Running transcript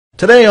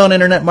Today on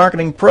Internet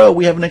Marketing Pro,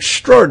 we have an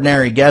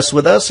extraordinary guest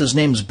with us. His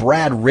name's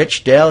Brad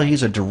Richdale.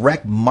 He's a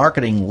direct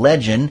marketing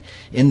legend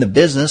in the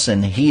business,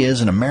 and he is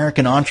an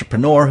American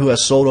entrepreneur who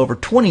has sold over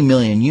 20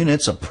 million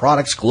units of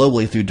products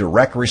globally through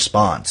direct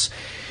response.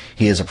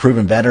 He is a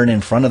proven veteran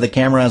in front of the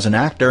camera as an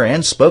actor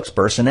and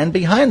spokesperson, and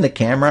behind the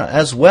camera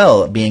as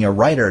well, being a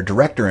writer,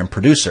 director, and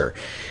producer.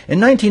 In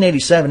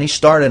 1987, he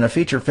starred in a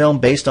feature film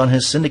based on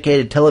his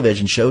syndicated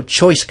television show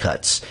Choice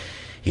Cuts.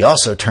 He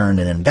also turned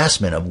an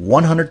investment of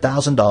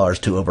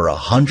 $100,000 to over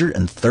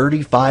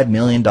 $135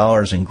 million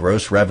in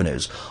gross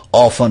revenues,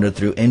 all funded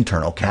through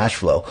internal cash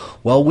flow,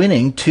 while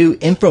winning 2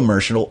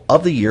 Infomercial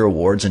of the Year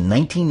awards in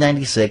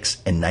 1996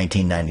 and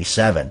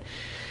 1997.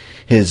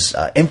 His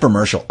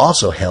infomercial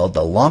also held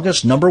the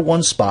longest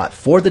 #1 spot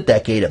for the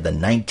decade of the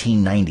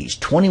 1990s,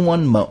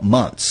 21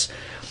 months.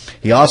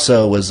 He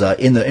also was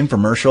in the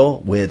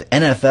infomercial with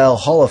NFL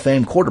Hall of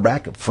Fame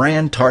quarterback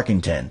Fran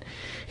Tarkenton.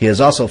 He has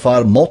also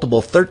fought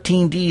multiple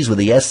 13Ds with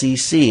the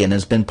SEC and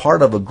has been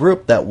part of a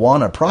group that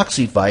won a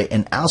proxy fight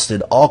and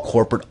ousted all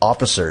corporate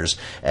officers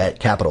at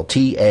capital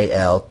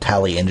TAL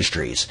Tally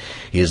Industries.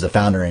 He is the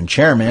founder and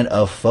chairman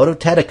of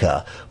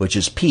Phototetica, which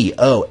is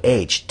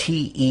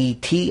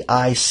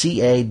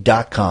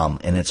POHTETICA.com,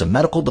 and it's a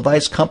medical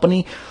device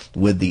company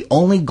with the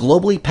only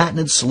globally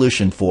patented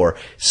solution for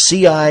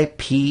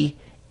CIPN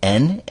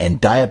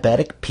and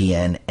diabetic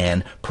PN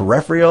and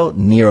peripheral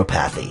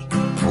neuropathy.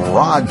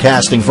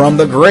 Broadcasting from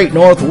the Great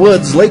North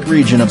Woods Lake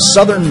region of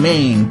southern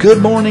Maine.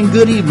 Good morning,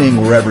 good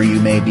evening, wherever you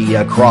may be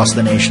across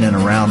the nation and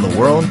around the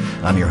world.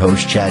 I'm your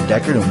host, Chad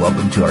Deckard, and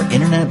welcome to our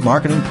Internet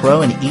Marketing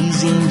Pro and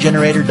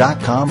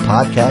eZineGenerator.com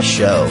podcast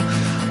show.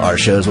 Our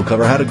shows will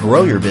cover how to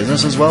grow your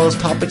business as well as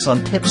topics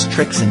on tips,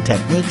 tricks, and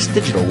techniques,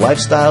 digital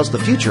lifestyles, the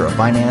future of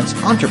finance,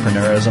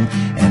 entrepreneurism,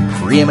 and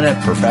preeminent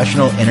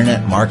professional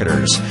internet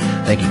marketers.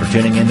 Thank you for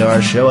tuning into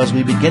our show as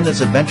we begin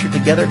this adventure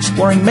together,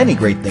 exploring many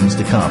great things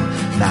to come.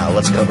 Now,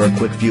 let's cover a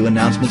quick few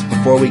announcements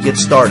before we get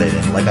started.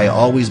 And like I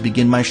always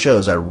begin my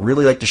shows, I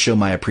really like to show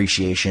my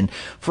appreciation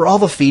for all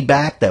the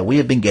feedback that we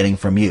have been getting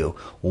from you.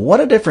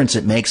 What a difference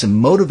it makes in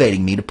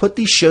motivating me to put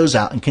these shows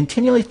out and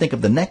continually think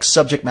of the next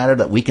subject matter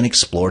that we can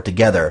explore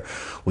together.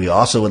 We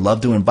also would love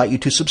to invite you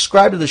to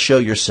subscribe to the show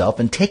yourself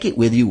and take it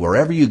with you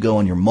wherever you go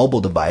on your mobile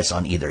device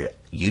on either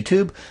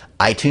YouTube,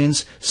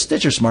 iTunes,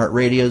 Stitcher Smart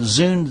Radio,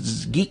 Zune,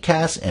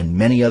 Geekcast, and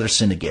many other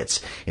syndicates.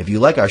 If you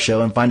like our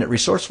show and find it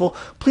resourceful,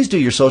 please do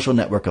your social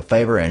network a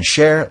favor and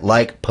share,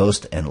 like,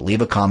 post, and leave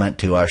a comment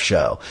to our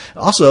show.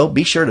 Also,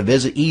 be sure to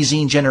visit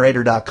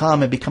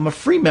eZineGenerator.com and become a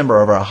free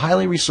member of our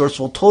highly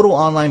resourceful total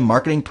online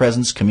marketing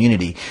presence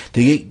community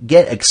to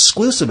get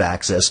exclusive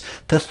access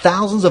to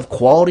thousands of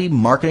quality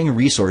marketing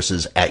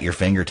resources at your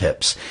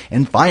fingertips.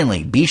 And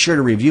finally, be sure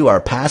to review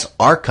our past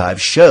archive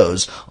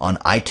shows on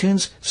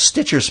iTunes,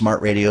 Stitcher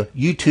Smart Radio,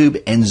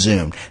 YouTube, and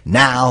Zoom.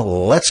 Now,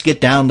 let's get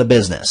down to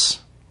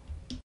business.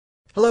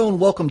 Hello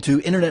and welcome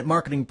to Internet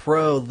Marketing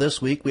Pro.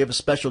 This week we have a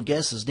special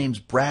guest. His name's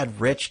Brad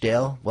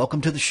Richdale. Welcome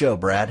to the show,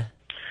 Brad.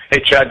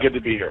 Hey, Chad. Good to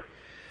be here.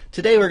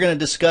 Today we're going to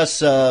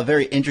discuss a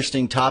very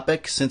interesting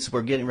topic. Since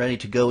we're getting ready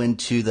to go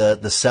into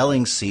the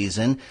selling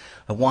season,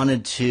 I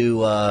wanted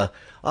to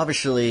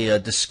obviously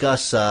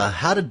discuss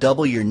how to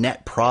double your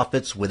net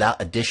profits without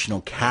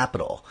additional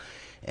capital.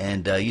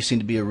 And you seem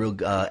to be a real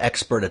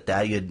expert at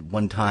that. You had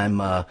one time,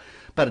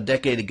 about a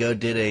decade ago,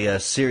 did a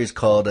series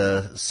called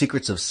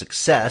Secrets of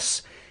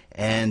Success.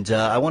 And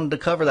I wanted to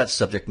cover that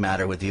subject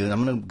matter with you. And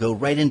I'm going to go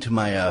right into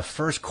my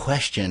first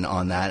question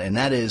on that. And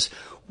that is,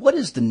 what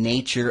is the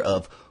nature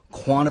of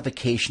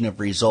quantification of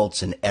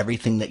results in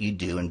everything that you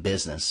do in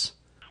business?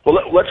 Well,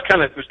 there's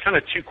kind of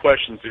 2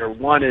 questions there.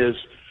 One is,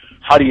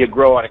 how do you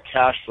grow out of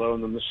cash flow?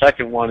 And then the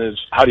second one is,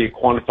 how do you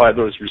quantify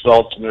those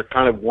results? And they're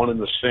kind of one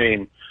and the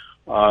same.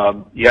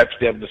 You have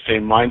to have the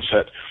same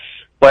mindset.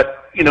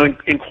 But, you know,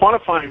 in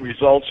quantifying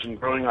results and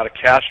growing out of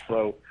cash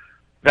flow,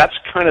 that's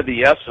kind of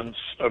the essence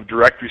of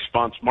direct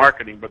response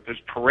marketing. But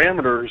there's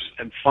parameters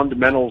and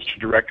fundamentals to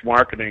direct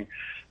marketing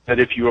that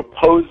if you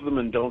oppose them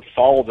and don't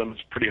follow them,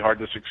 it's pretty hard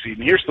to succeed.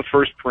 And here's the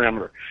first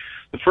parameter.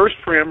 The first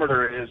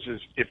parameter is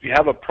if you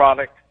have a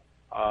product,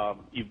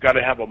 you've got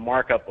to have a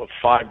markup of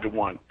 5 to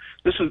 1.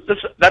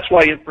 That's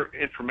why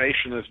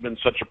information has been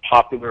such a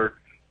popular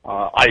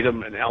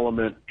item and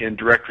element in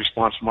direct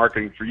response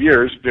marketing for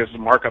years, because the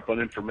markup on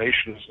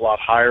information is a lot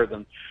higher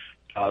than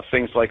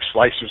things like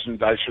slicers and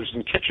dicers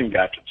and kitchen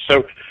gadgets.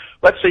 So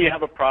let's say you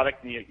have a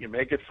product and you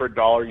make it for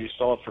 $1, you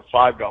sell it for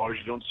 $5,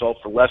 you don't sell it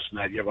for less than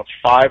that. You have a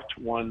 5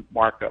 to 1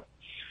 markup.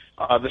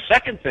 The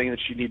second thing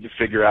that you need to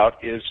figure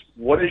out is,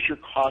 what is your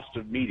cost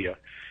of media?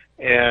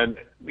 And,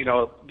 you know,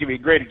 I'll give you a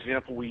great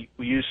example. We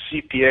use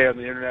CPA on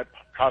the internet,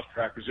 cost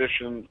per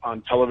acquisition.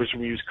 On television,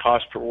 we use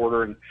cost per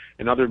order, and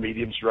in other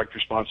mediums, direct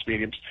response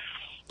mediums.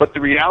 But the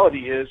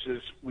reality is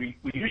we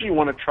usually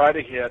want to try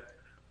to hit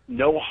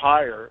no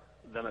higher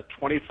than a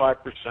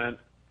 25%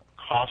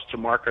 cost to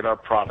market our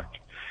product.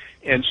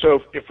 And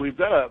so if we've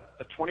got a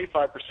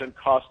 25%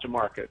 cost to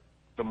market,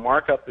 the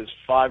markup is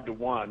 5 to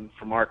 1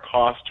 from our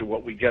cost to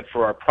what we get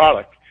for our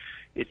product,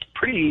 it's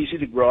pretty easy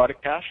to grow out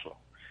of cash flow.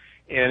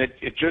 and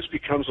it just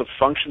becomes a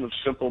function of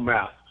simple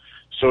math.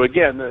 So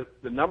again,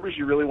 the numbers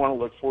you really want to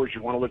look for is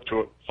you want to look to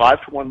a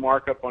 5-to-1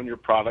 markup on your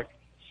product,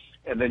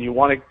 and then you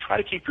want to try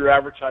to keep your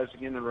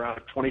advertising in and around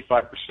a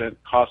 25%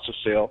 cost of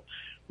sale.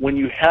 When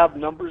you have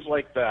numbers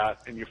like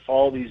that and you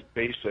follow these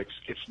basics,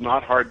 it's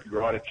not hard to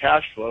grow out of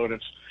cash flow, and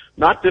it's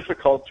not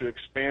difficult to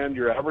expand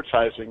your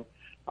advertising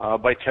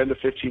by 10 to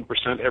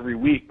 15% every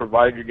week,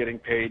 provided you're getting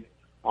paid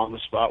on the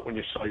spot when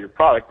you sell your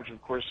product, which of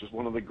course is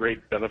one of the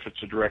great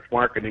benefits of direct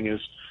marketing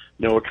is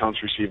no accounts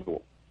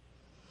receivable.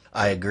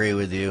 I agree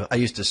with you. I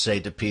used to say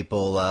to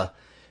people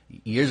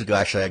years ago,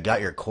 actually, I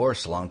got your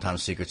course, Long-Time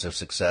Secrets of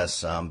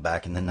Success,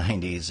 back in the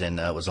 90s, and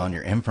was on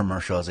your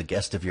infomercial as a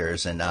guest of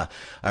yours. And I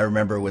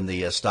remember when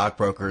the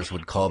stockbrokers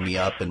would call me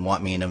up and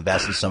want me to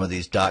invest in some of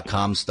these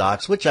 .com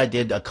stocks, which I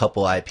did a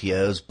couple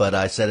IPOs, but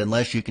I said,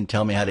 unless you can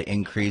tell me how to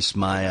increase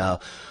my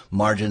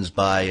margins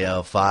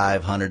by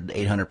 500,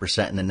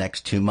 800% in the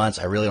next 2 months,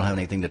 I really don't have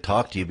anything to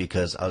talk to you,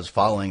 because I was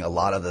following a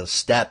lot of the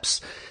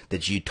steps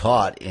that you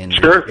taught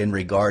in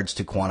regards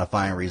to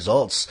quantifying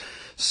results.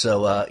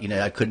 So,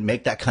 I couldn't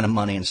make that kind of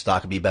money in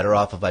stock. It'd be better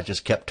off if I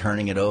just kept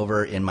turning it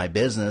over in my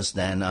business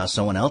than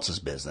someone else's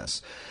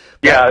business.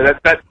 Yeah,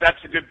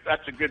 that's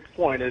a good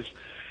point.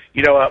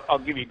 I'll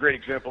give you a great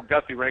example.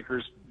 Guthrie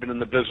Ranker's been in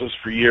the business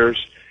for years,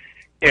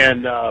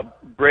 and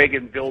Greg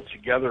and Bill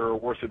together are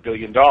worth $1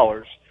 billion.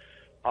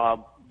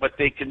 But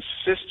they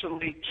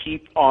consistently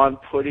keep on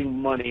putting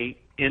money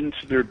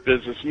into their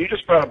business. And you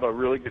just brought up a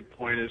really good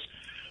point. Is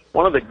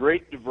one of the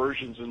great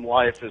diversions in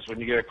life is when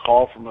you get a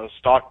call from a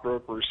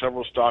stockbroker or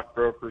several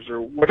stockbrokers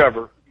or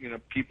whatever,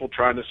 people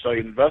trying to sell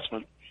you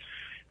investment.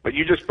 But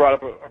you just brought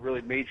up a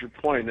really major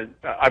point. And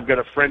I've got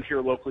a friend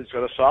here locally who's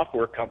got a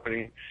software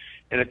company,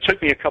 and it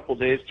took me a couple of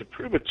days to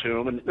prove it to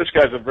him. And this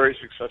guy's a very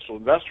successful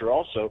investor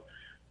also.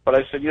 But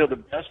I said, the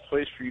best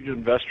place for you to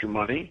invest your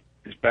money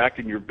is back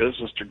in your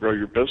business to grow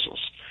your business.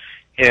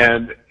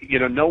 And,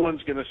 no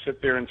one's going to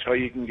sit there and tell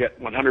you can get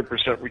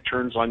 100%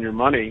 returns on your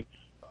money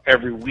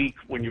every week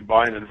when you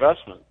buy an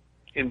investment.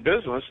 In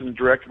business and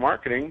direct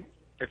marketing,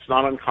 it's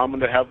not uncommon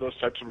to have those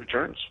types of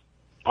returns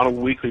on a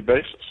weekly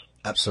basis.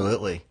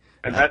 Absolutely.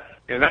 And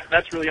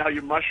that's really how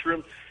you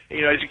mushroom.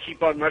 As you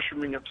keep on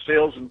mushrooming up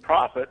sales and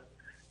profit,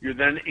 you're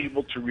then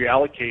able to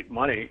reallocate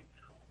money,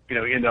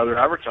 in other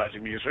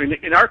advertising means.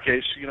 In our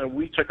case,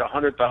 we took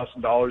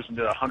 $100,000 and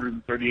did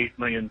 $138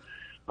 million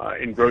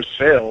in gross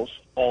sales,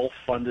 all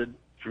funded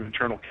through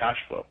internal cash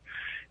flow.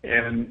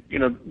 And,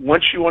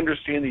 once you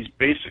understand these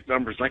basic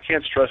numbers, and I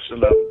can't stress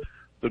enough,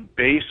 the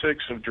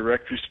basics of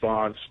direct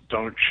response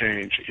don't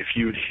change. If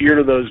you adhere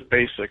to those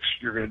basics,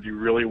 you're going to do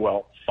really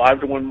well.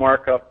 5-to-1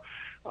 markup,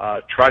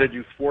 try to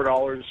do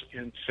 $4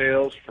 in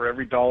sales for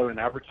every dollar in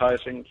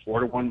advertising,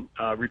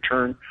 4-to-1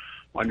 return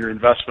on your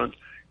investment.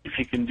 If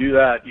you can do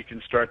that, you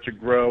can start to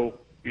grow,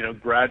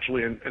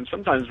 gradually and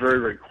sometimes very,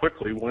 very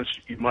quickly once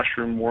you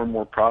mushroom more and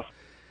more profit.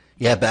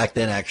 Yeah, back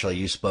then, actually,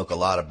 you spoke a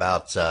lot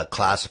about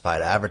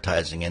classified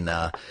advertising, and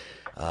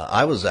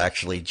I was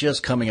actually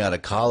just coming out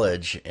of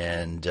college,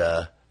 and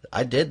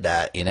I did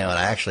that, and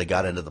I actually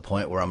got into the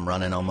point where I'm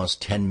running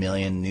almost 10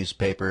 million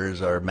newspapers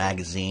or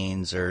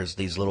magazines or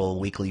these little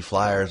weekly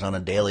flyers on a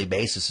daily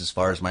basis as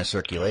far as my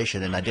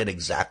circulation, and I did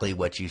exactly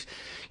what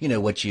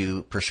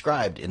you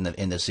prescribed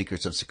in the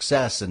Secrets of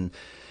Success,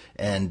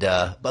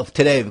 but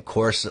today, of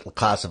course,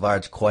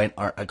 classifieds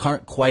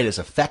aren't quite as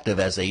effective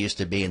as they used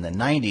to be in the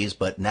 90s.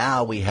 But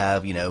now we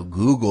have,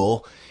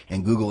 Google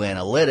and Google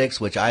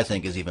Analytics, which I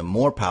think is even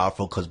more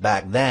powerful, because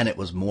back then it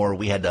was more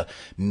we had to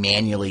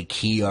manually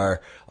key our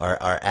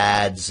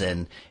ads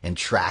and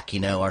track,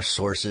 our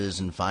sources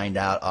and find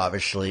out,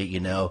 obviously,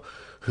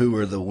 who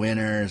are the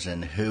winners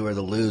and who are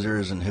the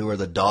losers and who are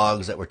the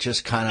dogs that were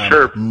just kind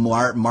of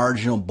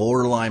marginal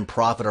borderline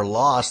profit or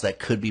loss that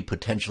could be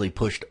potentially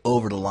pushed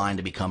over the line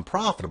to become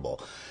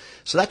profitable.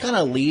 So that kind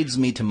of leads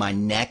me to my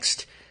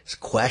next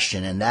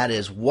question, and that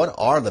is, what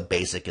are the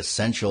basic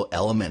essential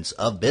elements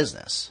of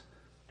business?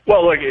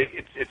 Well, look,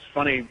 it's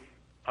funny.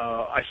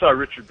 I saw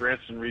Richard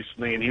Branson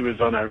recently, and he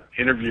was on an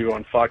interview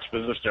on Fox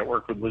Business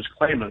Network with Liz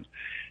Claman,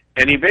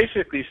 and he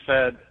basically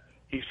said,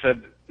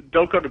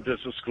 don't go to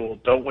business school.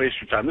 Don't waste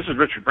your time. This is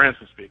Richard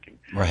Branson speaking.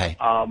 Right.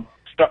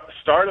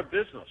 Start a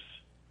business.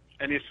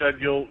 And he said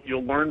you'll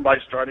learn by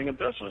starting a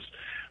business.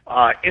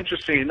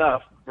 Interesting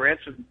enough,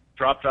 Branson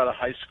dropped out of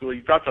high school. He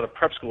dropped out of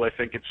prep school, I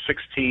think, at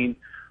 16,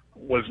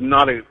 was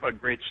not a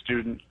great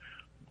student,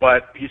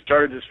 but he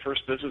started his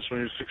first business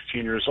when he was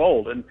 16 years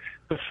old. And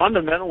the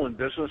fundamental in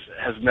business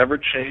has never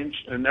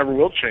changed and never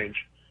will change.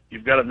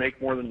 You've got to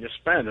make more than you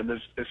spend. And as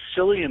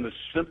silly and as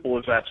simple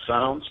as that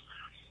sounds,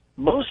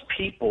 most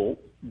people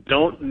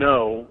don't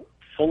know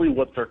fully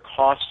what their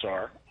costs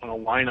are on a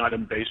line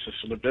item basis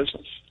in a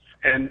business.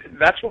 And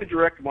that's why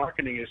direct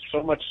marketing is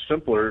so much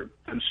simpler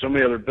than so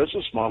many other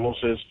business models.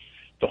 Is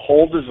the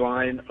whole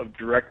design of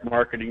direct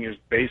marketing is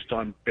based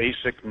on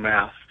basic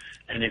math.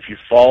 And if you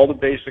follow the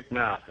basic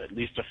math, at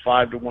least a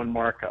 5-to-1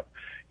 markup,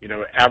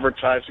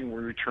 advertising will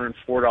return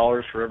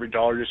 $4 for every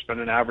dollar you spend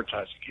in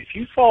advertising. If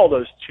you follow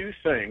those two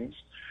things,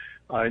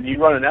 and you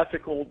run an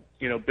ethical,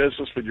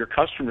 business with your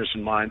customers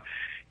in mind,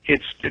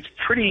 it's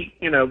pretty,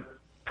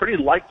 pretty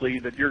likely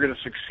that you're going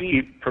to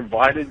succeed,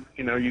 provided,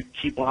 you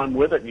keep on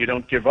with it and you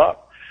don't give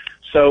up.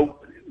 So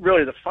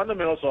really the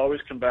fundamentals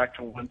always come back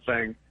to one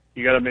thing.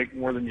 You got to make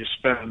more than you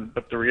spend.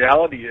 But the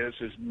reality is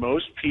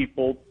most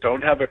people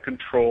don't have a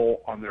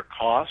control on their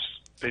costs.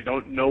 They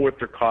don't know what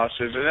their cost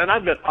is. And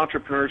I've been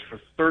entrepreneurs for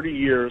 30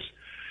 years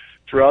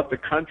throughout the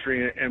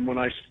country, and when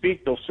I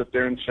speak, they'll sit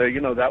there and say,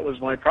 that was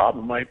my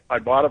problem. I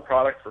bought a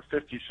product for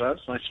 50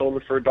 cents and I sold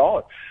it for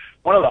 $1.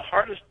 One of the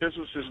hardest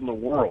businesses in the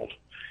world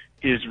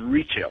is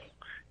retail.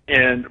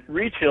 And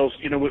retail's,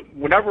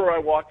 whenever I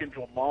walk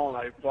into a mall and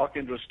I walk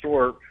into a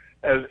store,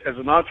 as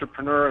an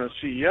entrepreneur and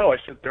a CEO,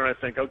 I sit there and I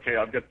think, okay,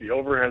 I've got the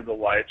overhead of the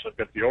lights, I've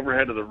got the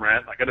overhead of the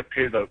rent, I got to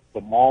pay the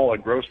mall a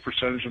gross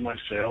percentage of my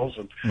sales,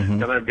 and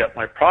then I've got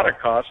my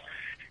product costs.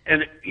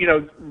 And,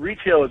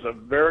 retail is a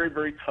very,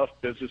 very tough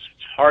business.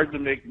 It's hard to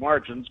make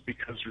margins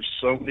because there's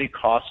so many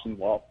costs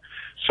involved.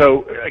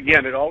 So,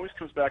 again, it always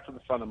comes back to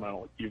the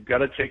fundamental. You've got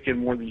to take in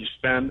more than you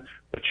spend,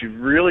 but you've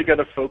really got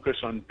to focus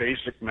on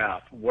basic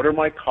math. What are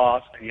my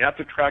costs? And you have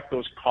to track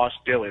those costs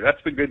daily.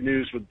 That's the good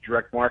news with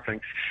direct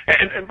marketing.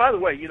 And by the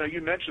way,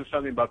 you mentioned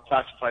something about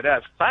classified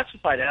ads.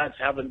 Classified ads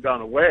haven't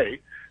gone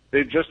away.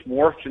 They've just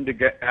morphed into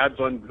ads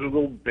on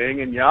Google, Bing,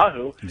 and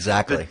Yahoo.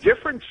 Exactly. The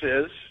difference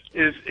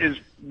is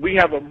we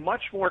have a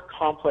much more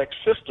complex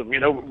system.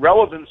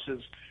 Relevance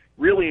is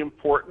really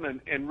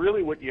important, and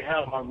really what you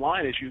have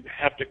online is you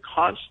have to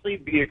constantly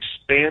be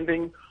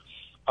expanding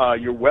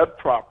your web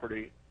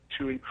property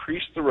to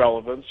increase the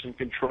relevance and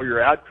control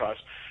your ad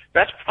costs.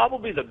 That's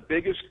probably the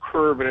biggest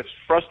curve, and it's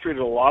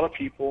frustrated a lot of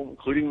people,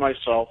 including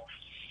myself.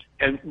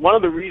 And one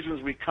of the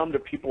reasons we come to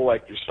people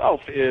like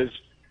yourself is,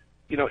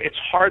 it's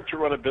hard to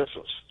run a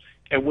business.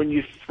 And when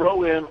you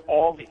throw in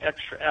all the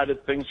extra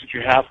added things that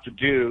you have to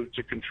do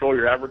to control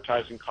your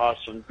advertising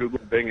costs on Google,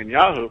 Bing, and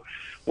Yahoo,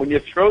 when you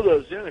throw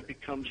those in, it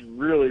becomes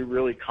really,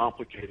 really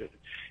complicated.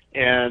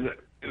 And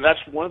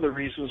that's one of the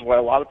reasons why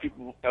a lot of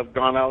people have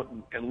gone out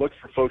and looked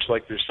for folks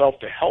like yourself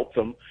to help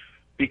them,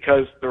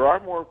 because there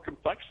are more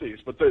complexities.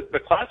 But the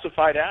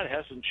classified ad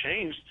hasn't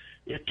changed.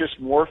 It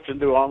just morphed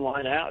into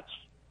online ads.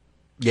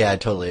 Yeah, I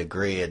totally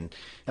agree. And,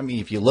 I mean,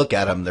 if you look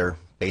at them, they're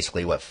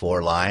basically,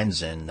 4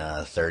 lines and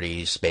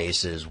 30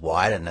 spaces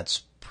wide, and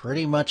that's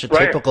pretty much a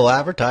typical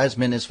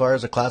advertisement as far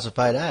as a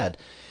classified ad,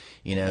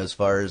 as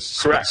far as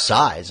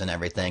size and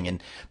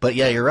everything. But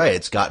yeah, you're right.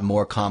 It's gotten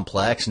more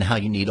complex. Now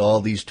you need all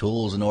these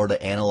tools in order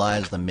to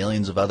analyze the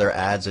millions of other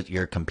ads that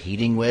you're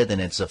competing with, and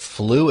it's a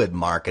fluid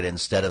market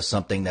instead of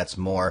something that's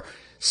more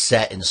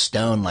set in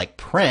stone like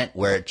print,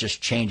 where it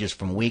just changes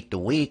from week to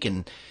week.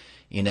 And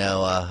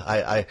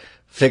I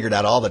figured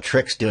out all the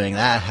tricks doing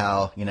that,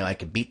 how, I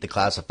could beat the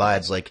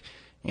classifieds, like,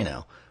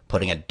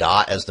 putting a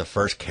dot as the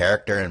first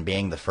character and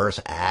being the first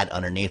ad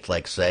underneath,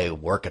 like, say,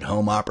 work at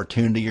home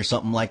opportunity or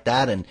something like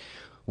that. And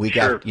we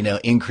got,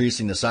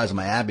 increasing the size of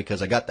my ad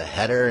because I got the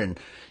header and,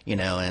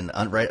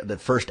 the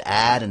first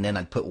ad, and then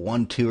I'd put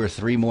 1, 2, or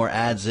 3 more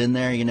ads in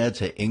there,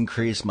 to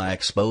increase my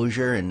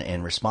exposure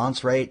and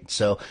response rate.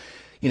 So,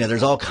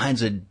 there's all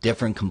kinds of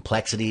different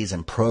complexities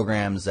and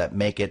programs that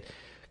make it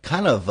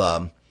kind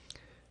of,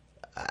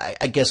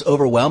 I guess,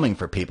 overwhelming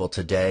for people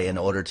today in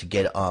order to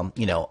get,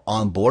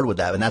 on board with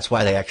that. And that's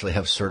why they actually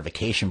have a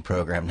certification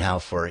program now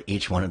for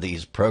each one of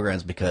these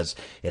programs, because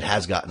it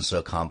has gotten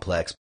so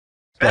complex.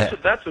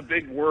 That's a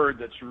big word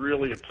that's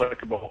really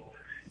applicable,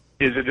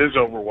 is it is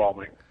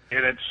overwhelming.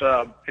 And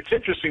it's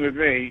interesting with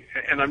me,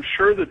 and I'm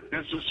sure that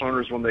business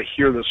owners, when they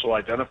hear this, will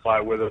identify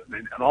with it,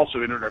 and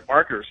also internet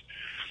marketers.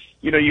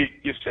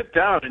 You sit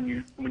down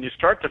and when you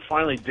start to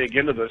finally dig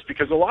into this,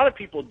 because a lot of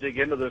people dig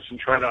into this and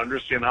try to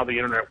understand how the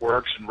internet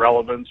works and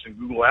relevance and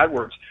Google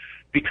AdWords,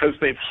 because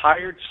they've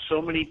hired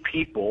so many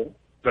people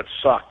that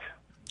suck,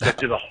 that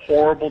did a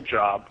horrible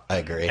job. I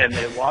agree. And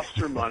they lost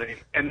their money.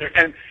 And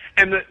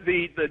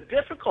the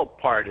difficult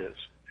part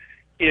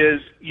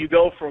is you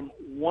go from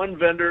one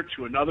vendor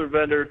to another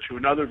vendor to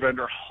another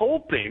vendor,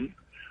 hoping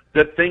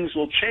that things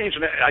will change.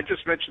 And I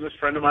just mentioned this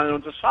friend of mine who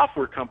owns a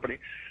software company.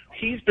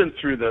 He's been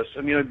through this.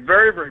 I mean, a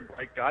very, very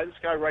bright guy. This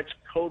guy writes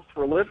code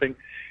for a living.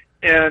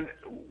 And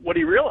what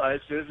he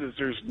realized is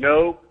there's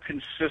no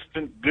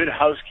consistent good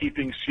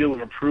housekeeping seal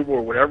of approval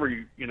or whatever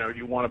you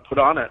want to put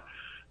on it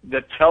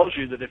that tells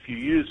you that if you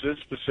use this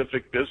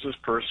specific business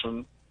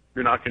person,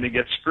 you're not going to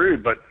get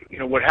screwed. But,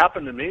 what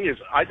happened to me is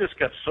I just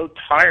got so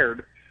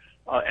tired,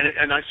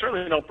 and I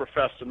certainly don't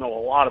profess to know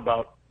a lot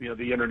about,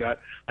 the internet.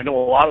 I know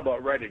a lot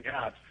about writing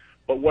ads.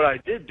 But what I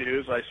did do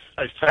is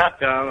I sat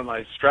down and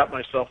I strapped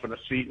myself in a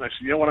seat and I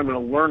said, I'm going to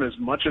learn as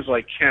much as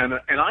I can.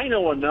 And I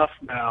know enough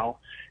now,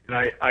 and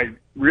I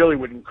really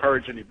would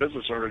encourage any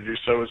business owner to do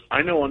so, is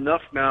I know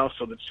enough now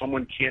so that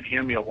someone can't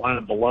hand me a line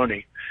of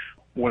baloney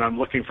when I'm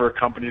looking for a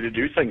company to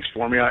do things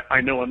for me. I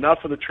know enough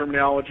of the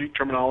terminology.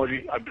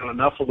 I've done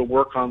enough of the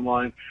work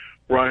online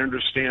where I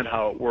understand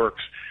how it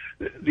works.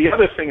 The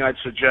other thing I'd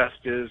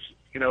suggest is,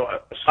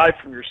 aside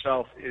from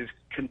yourself, is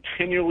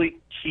continually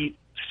keep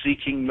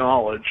seeking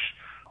knowledge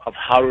of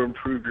how to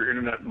improve your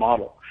internet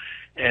model.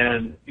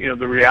 And,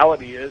 the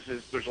reality is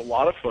there's a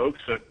lot of folks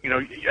that,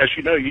 as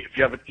you know, if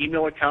you have an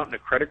email account and a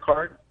credit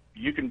card,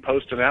 you can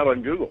post an ad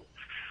on Google.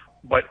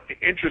 But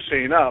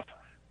interesting enough,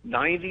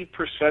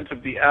 90%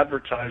 of the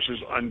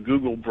advertisers on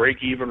Google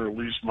break even or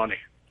lose money.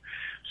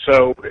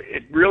 So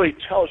it really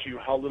tells you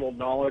how little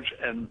knowledge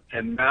and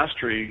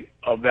mastery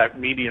of that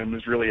medium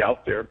is really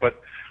out there.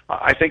 But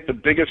I think the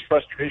biggest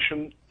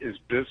frustration is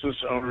business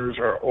owners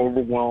are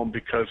overwhelmed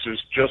because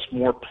there's just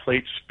more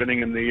plates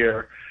spinning in the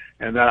air.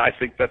 And I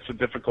think that's a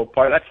difficult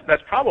part.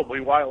 That's probably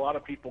why a lot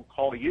of people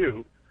call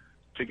you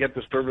to get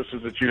the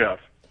services that you have.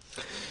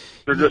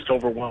 They're just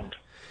overwhelmed.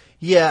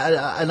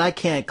 Yeah, and I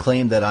can't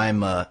claim that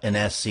I'm an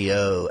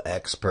SEO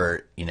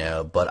expert,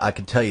 but I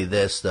can tell you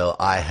this though: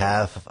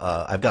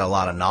 I've got a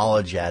lot of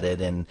knowledge at it,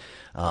 and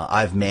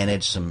I've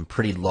managed some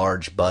pretty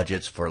large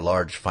budgets for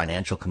large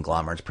financial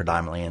conglomerates,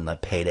 predominantly in the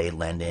payday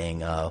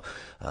lending,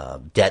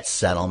 debt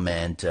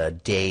settlement,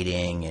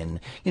 dating, and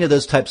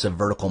those types of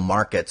vertical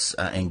markets,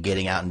 and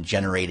getting out and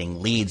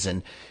generating leads.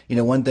 And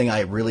one thing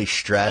I really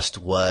stressed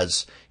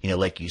was,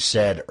 like you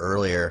said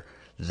earlier,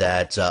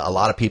 that a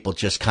lot of people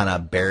just kind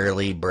of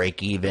barely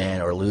break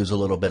even or lose a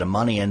little bit of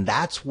money. And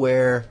that's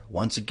where,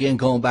 once again,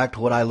 going back to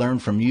what I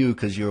learned from you,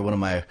 because you were one of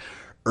my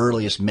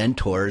earliest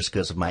mentors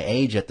because of my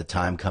age at the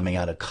time coming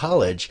out of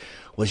college,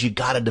 was you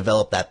got to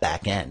develop that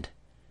back end.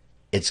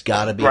 It's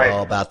got to be right.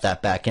 all about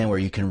that back end where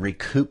you can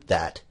recoup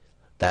that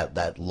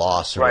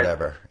loss or right.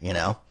 whatever,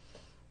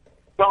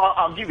 Well,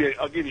 I'll give you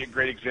a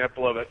great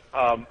example of it.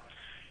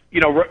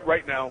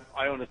 Right now,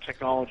 I own a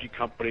technology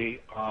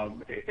company.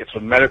 It's a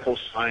medical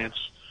science.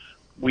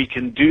 We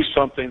can do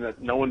something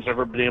that no one's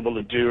ever been able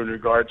to do in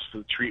regards to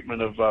the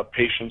treatment of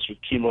patients with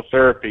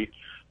chemotherapy,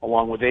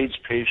 along with AIDS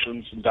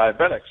patients and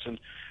diabetics. And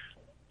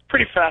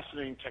pretty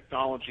fascinating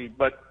technology.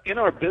 But in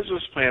our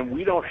business plan,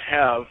 we don't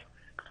have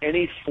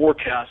any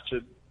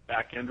forecasted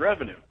back-end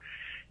revenue.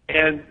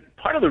 And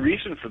part of the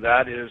reason for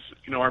that is,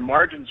 our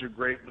margins are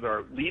great with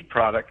our lead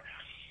product,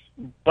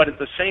 but at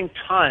the same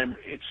time,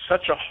 it's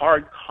such a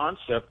hard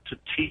concept to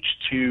teach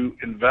to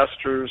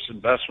investors,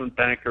 investment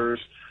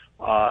bankers,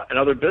 and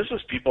other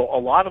business people. A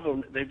lot of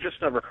them, they've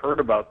just never heard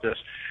about this.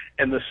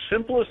 And the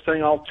simplest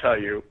thing I'll tell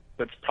you,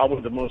 that's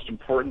probably the most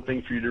important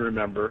thing for you to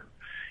remember,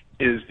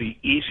 is the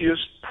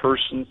easiest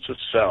person to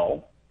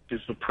sell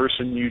is the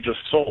person you just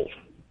sold.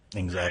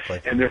 Exactly.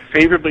 And they're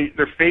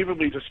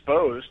favorably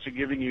disposed to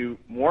giving you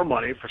more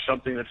money for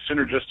something that's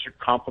synergistic,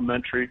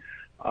 complementary,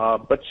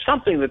 but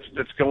something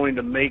that's going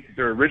to make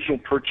their original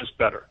purchase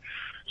better.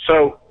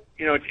 So,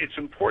 it's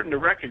important to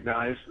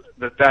recognize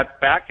that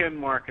back-end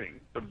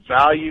marketing, the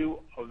value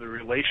of the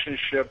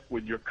relationship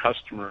with your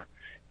customer,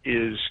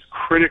 is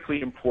critically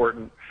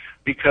important,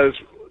 because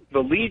the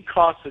lead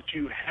cost that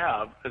you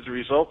have as a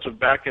result of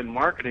back-end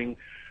marketing,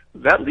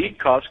 that lead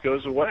cost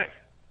goes away.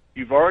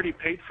 You've already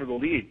paid for the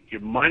lead. You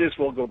might as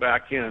well go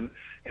back in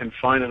and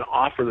find an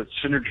offer that's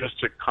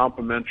synergistic,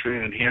 complementary,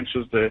 and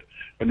enhances the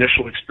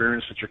initial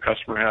experience that your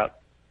customer had.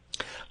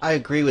 I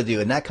agree with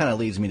you, and that kind of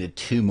leads me to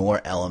two more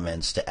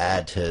elements to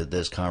add to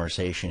this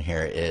conversation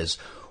here. Is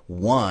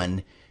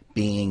one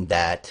being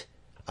that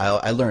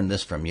I learned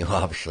this from you,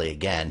 obviously,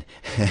 again,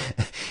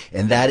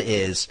 and that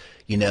is,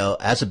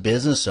 as a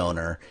business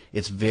owner,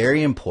 it's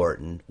very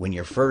important when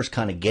you're first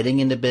kind of getting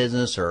into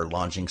business or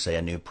launching, say,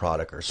 a new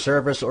product or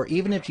service, or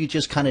even if you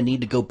just kind of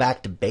need to go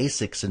back to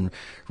basics and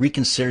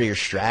reconsider your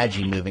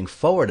strategy moving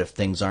forward if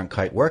things aren't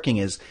quite working,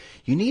 is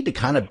you need to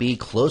kind of be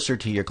closer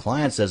to your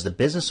clients as the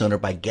business owner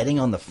by getting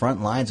on the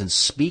front lines and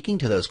speaking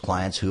to those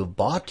clients who have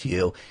bought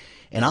you.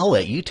 And I'll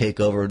let you take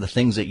over the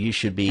things that you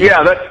should be.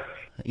 Yeah, that's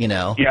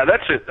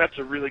it. That's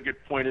a really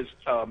good point.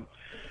 I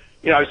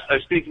was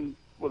speaking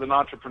with an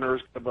entrepreneur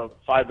of a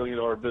 $5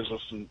 billion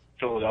business in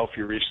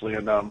Philadelphia recently,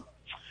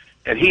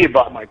 and he had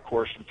bought my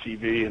course from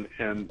TV,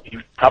 and he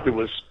probably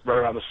was right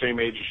around the same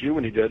age as you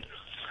when he did.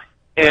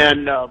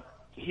 And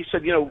he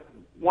said,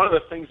 one of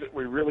the things that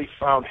we really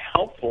found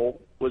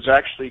helpful was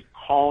actually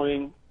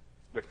calling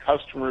the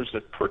customers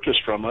that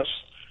purchased from us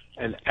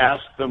and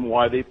ask them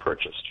why they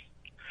purchased.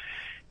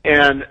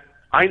 And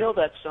I know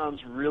that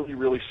sounds really,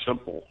 really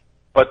simple,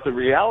 but the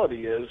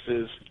reality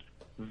is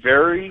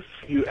very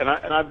few, and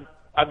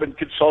I've been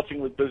consulting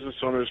with business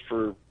owners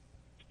for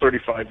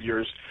 35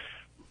 years.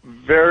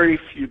 Very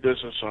few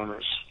business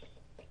owners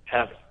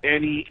have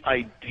any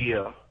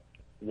idea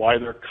why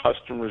their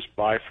customers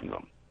buy from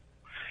them,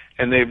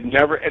 and they've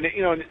never. And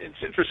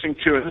it's interesting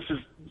too. And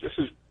this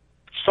is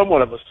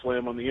somewhat of a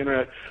slam on the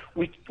internet.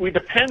 We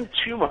depend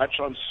too much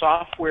on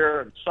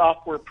software and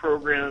software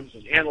programs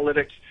and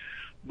analytics,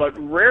 but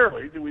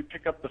rarely do we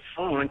pick up the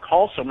phone and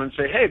call someone and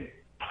say, "Hey,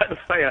 by the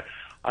way,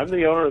 I'm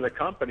the owner of the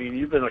company, and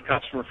you've been a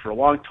customer for a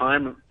long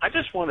time. And I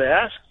just want to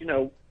ask,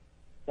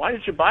 why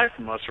did you buy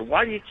from us, or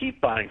why do you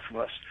keep buying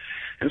from us?"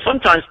 And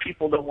sometimes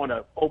people don't want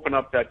to open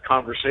up that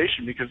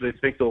conversation because they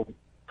think they'll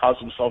cause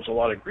themselves a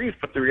lot of grief.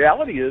 But the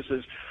reality is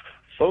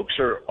folks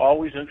are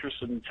always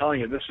interested in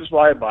telling you, this is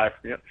why I buy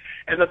from you.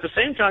 And at the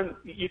same time,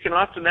 you can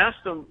often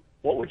ask them,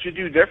 what would you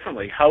do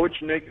differently? How would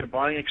you make the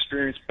buying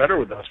experience better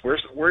with us?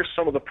 Where's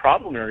some of the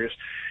problem areas?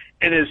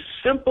 And as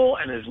simple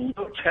and as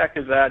low-tech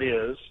as that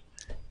is,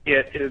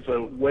 it is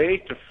a way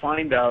to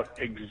find out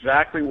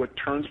exactly what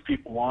turns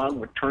people on,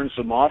 what turns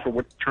them off, or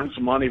what turns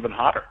them on even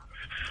hotter.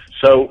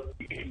 So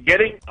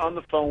getting on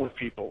the phone with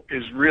people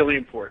is really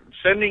important.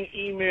 Sending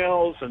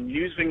emails and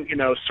using,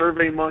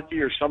 SurveyMonkey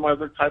or some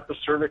other type of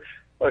survey,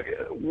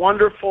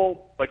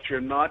 wonderful, but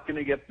you're not going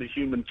to get the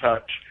human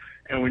touch.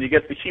 And when you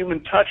get the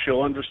human touch,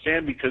 you'll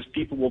understand because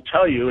people will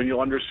tell you, and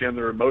you'll understand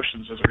their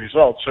emotions as a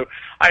result. So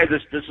I had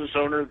this business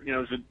owner, it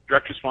was a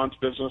direct response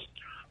business,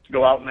 to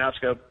go out and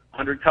ask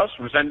 100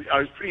 customers. And I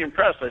was pretty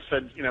impressed. I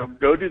said,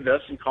 go do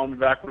this and call me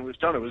back when it was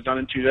done. It was done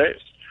in 2 days.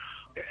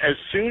 As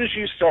soon as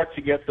you start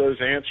to get those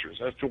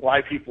answers as to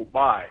why people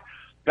buy,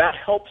 that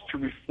helps to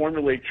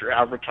reformulate your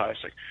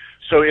advertising.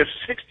 So if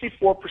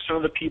 64%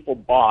 of the people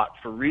bought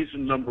for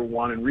reason number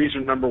one, and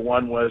reason number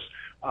one was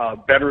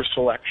better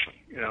selection,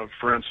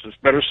 for instance,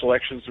 better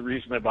selection is the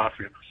reason they bought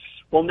from you.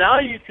 Well, now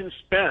you can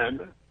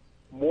spend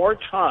more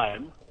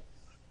time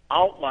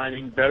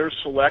outlining better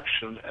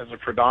selection as a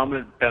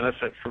predominant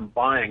benefit from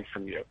buying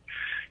from you.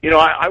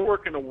 I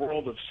work in a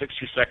world of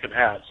 60-second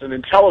ads, and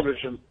in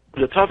television,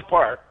 the tough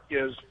part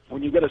is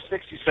when you get a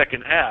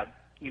 60-second ad,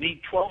 you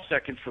need 12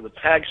 seconds for the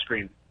tag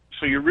screen.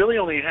 So you really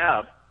only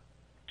have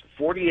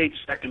 48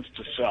 seconds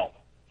to sell.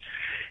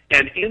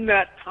 And in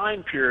that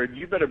time period,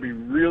 you better be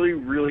really,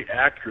 really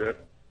accurate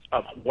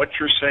of what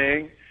you're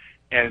saying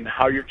and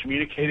how you're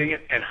communicating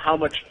it and how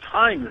much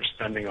time you're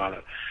spending on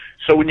it.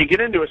 So when you get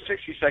into a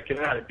 60-second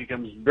ad, it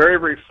becomes very,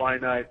 very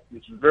finite.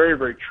 It's very,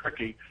 very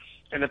tricky.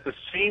 And at the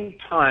same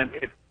time,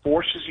 it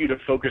forces you to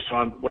focus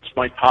on what's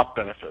my top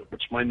benefit,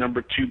 what's my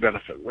number two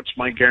benefit, what's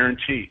my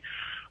guarantee.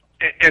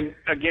 And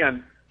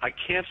again, I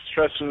can't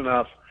stress it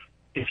enough,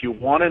 if you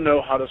want to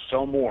know how to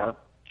sell more,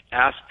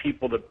 ask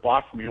people that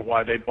bought from you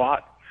why they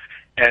bought.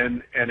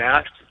 And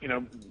ask,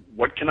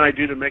 what can I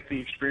do to make the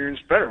experience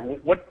better?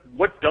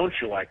 What don't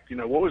you like?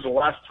 What was the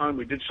last time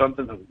we did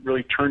something that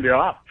really turned you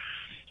off?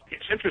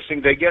 It's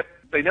interesting.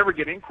 They never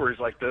get inquiries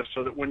like this,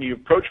 so that when you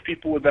approach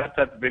people with that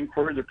type of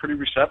inquiry, they're pretty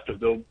receptive.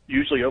 They'll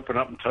usually open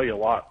up and tell you a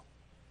lot.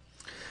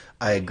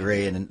 I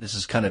agree, and this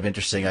is kind of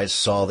interesting. I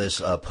saw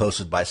this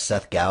posted by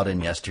Seth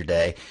Godin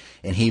yesterday,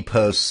 and he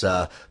posts,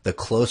 the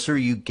closer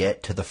you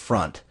get to the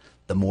front,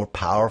 the more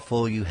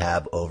powerful you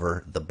have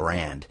over the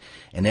brand.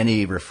 And then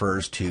he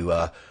refers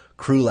to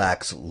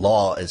Krulak's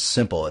law is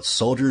simple. It's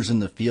soldiers in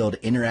the field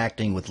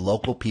interacting with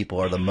local people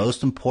are the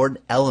most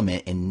important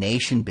element in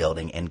nation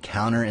building and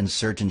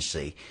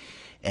counterinsurgency.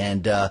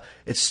 And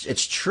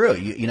it's true.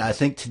 I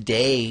think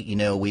today,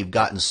 we've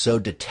gotten so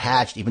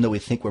detached, even though we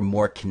think we're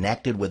more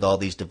connected with all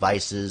these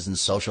devices and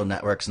social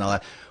networks and all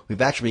that,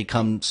 we've actually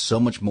become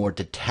so much more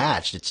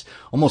detached. It's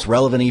almost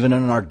relevant even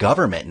in our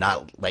government,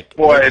 not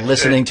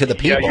listening to the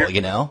people,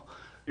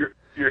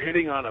 You're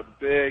hitting on a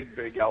big,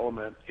 big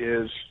element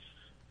is,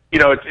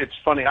 it's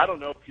funny. I don't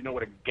know if you know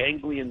what a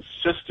ganglion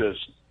cyst is,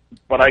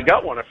 but I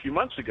got one a few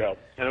months ago,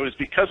 and it was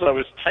because I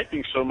was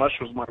typing so much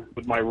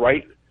with my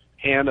right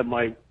hand and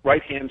my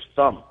right hand's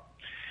thumb.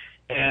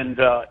 And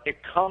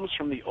it comes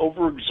from the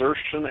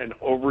overexertion and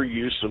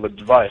overuse of a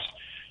device.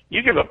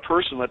 You give a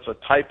person that's a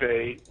type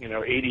A,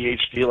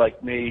 ADHD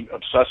like me,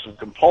 obsessive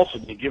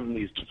compulsive, you give them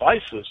these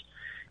devices,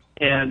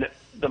 and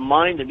the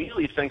mind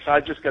immediately thinks,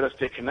 I just got to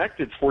stay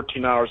connected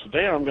 14 hours a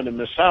day or I'm going to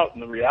miss out.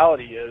 And the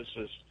reality is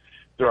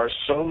there are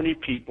so many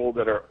people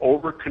that are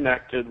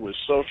over-connected with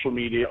social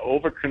media,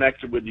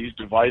 over-connected with these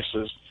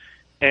devices,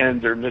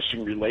 and they're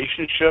missing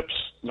relationships,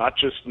 not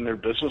just in their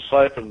business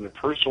life, but in their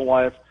personal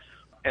life.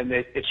 And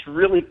it's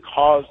really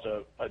caused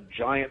a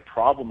giant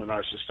problem in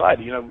our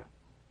society.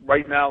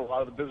 Right now, a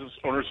lot of the business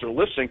owners that are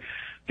listening,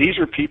 these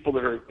are people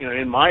that are,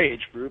 in my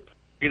age group.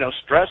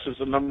 Stress is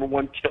the number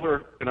one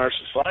killer in our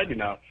society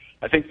now.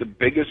 I think the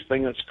biggest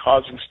thing that's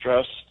causing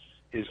stress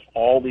is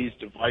all these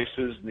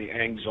devices and the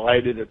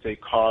anxiety that they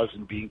cause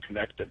in being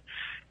connected.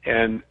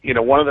 And,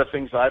 one of the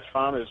things I've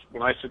found is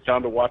when I sit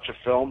down to watch a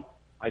film,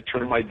 I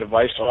turn my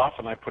device off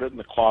and I put it in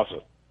the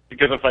closet.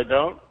 Because if I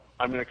don't,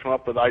 I'm going to come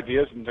up with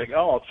ideas and think,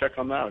 I'll check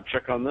on that and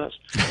check on this.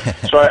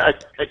 So I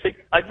think,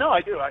 I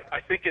do. I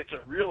think it's a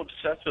real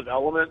obsessive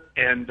element,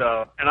 and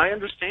I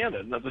understand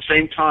it. And at the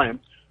same time,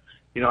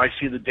 I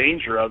see the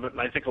danger of it,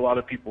 and I think a lot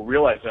of people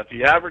realize that.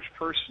 The average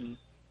person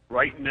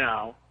right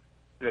now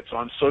that's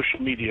on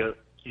social media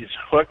is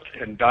hooked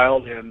and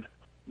dialed in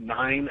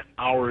 9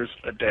 hours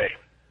a day.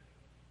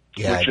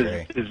 Yeah, which I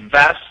agree. is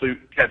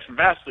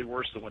vastly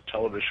worse than what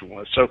television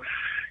was. So,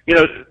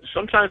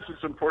 sometimes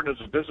it's important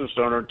as a business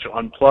owner to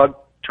unplug,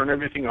 turn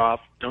everything off,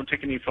 don't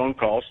take any phone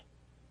calls,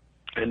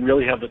 and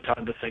really have the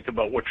time to think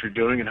about what you're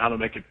doing and how to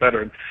make it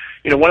better. And,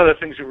 one of the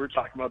things that we were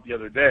talking about the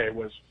other day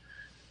was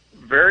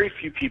very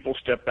few people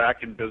step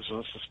back in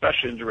business,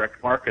 especially in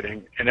direct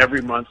marketing, and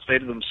every month say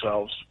to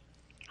themselves,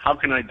 how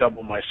can I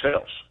double my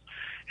sales?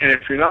 And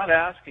if you're not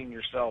asking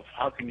yourself,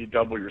 how can you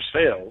double your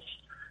sales,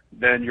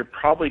 then you're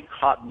probably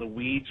caught in the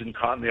weeds and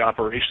caught in the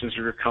operations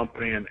of your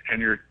company, and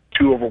you're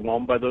too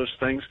overwhelmed by those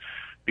things.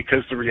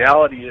 Because the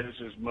reality is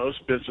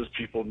most business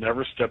people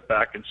never step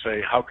back and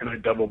say, how can I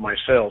double my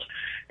sales?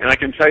 And I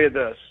can tell you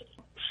this,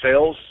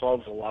 sales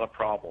solves a lot of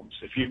problems.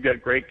 If you've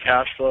got great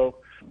cash flow,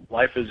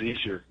 life is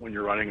easier when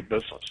you're running a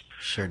business.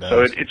 Sure does.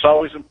 So it's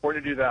always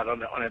important to do that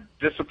on a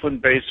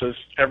disciplined basis.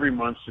 Every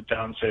month, sit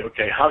down and say,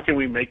 okay, how can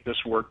we make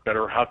this work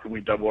better? How can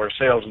we double our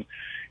sales? And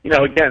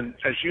again,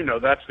 as you know,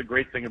 that's the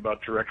great thing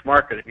about direct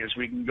marketing is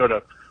we can go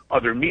to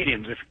other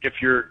mediums. If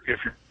you're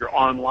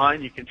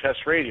online, you can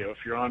test radio. If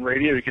you're on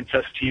radio, you can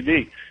test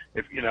TV.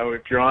 If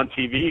you're on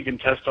TV, you can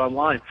test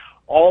online.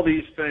 All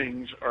these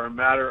things are a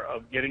matter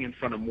of getting in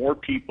front of more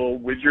people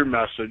with your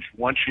message.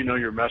 Once you know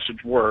your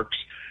message works,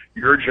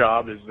 your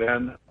job is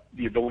then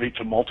the ability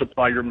to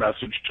multiply your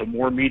message to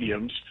more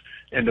mediums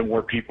and to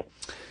more people.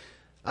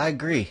 I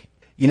agree.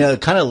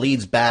 It kind of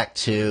leads back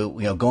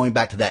to, going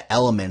back to the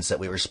elements that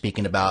we were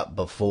speaking about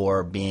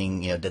before,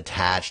 being,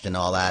 detached and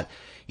all that.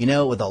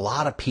 With a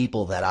lot of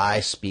people that I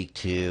speak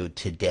to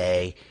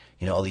today,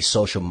 all these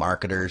social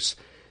marketers,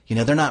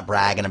 they're not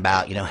bragging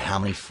about, how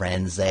many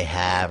friends they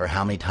have or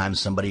how many times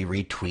somebody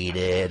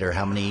retweeted or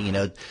how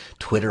many,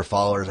 Twitter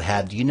followers they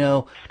have. Do you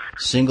know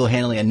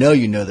single-handedly, I know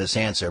you know this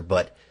answer,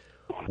 but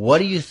what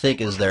do you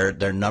think is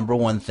their number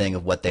one thing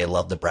of what they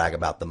love to brag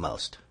about the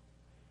most?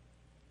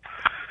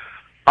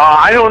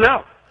 I don't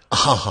know.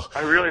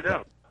 I really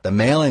don't. The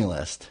mailing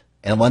list.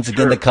 And once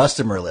again, the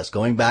customer list.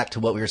 Going back to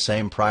what we were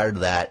saying prior to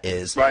that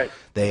is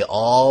they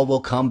all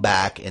will come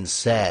back and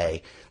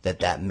say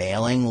that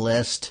mailing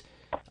list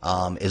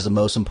is the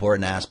most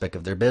important aspect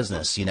of their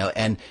business,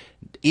 and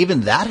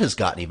even that has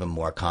gotten even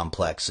more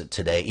complex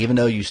today. Even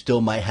though you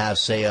still might have,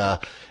 say,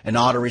 an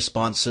auto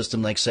response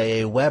system like,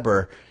 say, a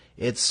Weber,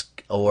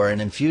 or an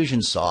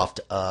Infusionsoft,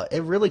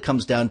 it really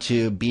comes down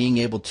to being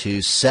able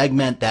to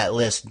segment that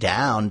list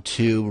down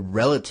to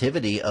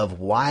relativity of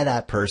why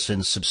that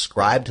person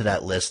subscribed to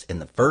that list in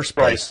the first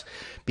place.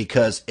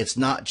 Because it's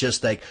not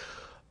just like,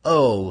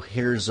 oh,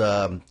 here's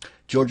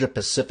Georgia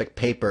Pacific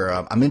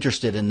Paper, I'm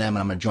interested in them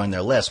and I'm going to join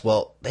their list.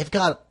 Well, they've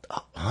got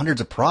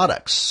hundreds of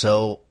products,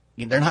 so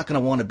they're not going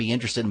to want to be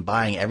interested in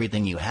buying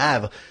everything you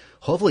have.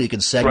 Hopefully you can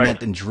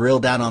segment and drill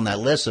down on that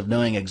list of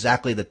knowing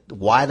exactly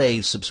why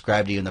they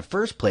subscribe to you in the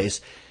first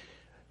place.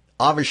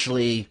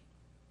 Obviously,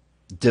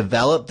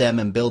 develop them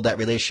and build that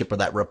relationship or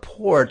that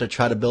rapport to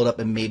try to build up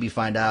and maybe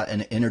find out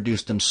and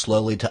introduce them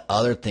slowly to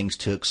other things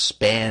to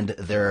expand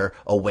their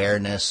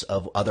awareness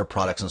of other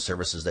products and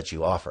services that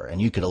you offer. And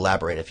you could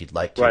elaborate if you'd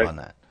like to on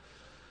that.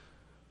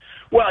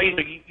 Well,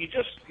 you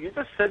just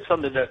said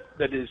something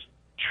that is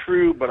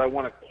true, but I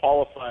want to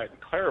qualify it and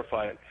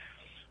clarify it.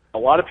 A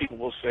lot of people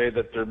will say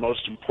that their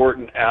most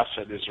important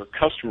asset is their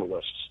customer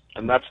lists,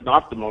 and that's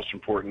not the most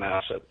important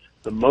asset.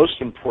 The most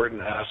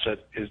important asset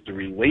is the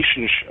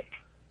relationship.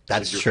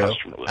 That's true.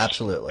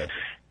 Absolutely.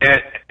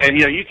 And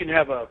you can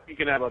have a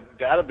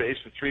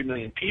database of 3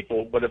 million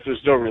people, but if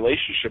there's no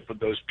relationship with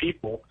those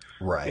people,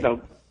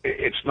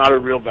 it's not a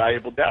real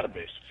valuable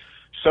database.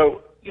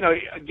 So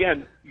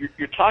again,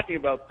 you're talking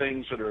about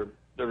things that are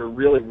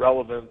really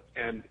relevant,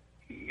 and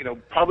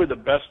probably the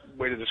best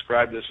way to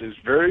describe this is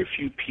very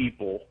few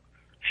people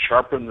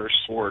sharpen their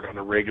sword on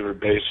a regular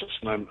basis.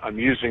 And I'm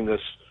using this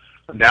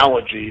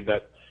analogy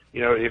that,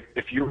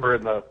 if you were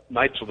in the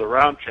Knights of the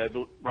Round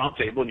Table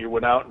and you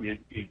went out and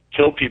you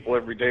killed people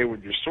every day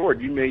with your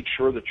sword, you made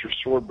sure that your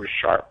sword was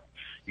sharp.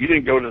 You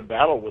didn't go into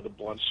battle with a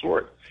blunt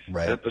sword.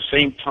 Right. And at the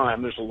same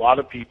time, there's a lot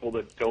of people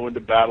that go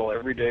into battle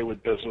every day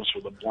with business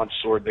with a blunt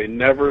sword. They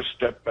never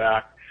step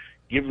back,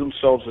 give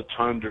themselves the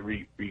time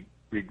to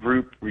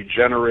regroup,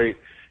 regenerate,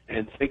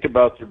 and think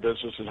about their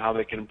business and how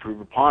they can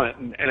improve upon it.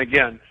 And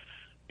again,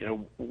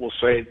 we'll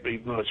say,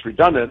 even though it's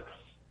redundant,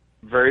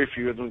 very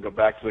few of them go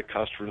back to the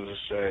customers and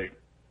say,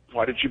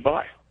 why did you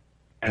buy?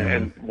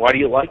 And why do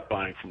you like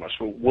buying from us?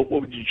 Well, what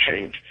would you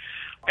change?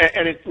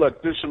 And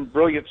look, there's some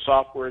brilliant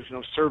software.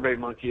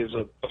 SurveyMonkey is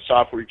a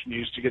software you can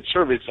use to get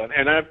surveys done.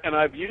 And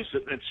I've used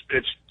it, and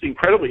it's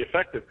incredibly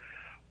effective.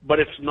 But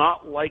it's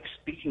not like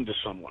speaking to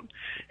someone.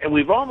 And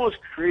we've almost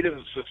created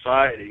a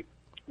society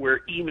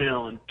where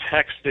email and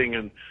texting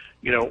and,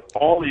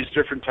 all these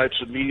different types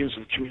of mediums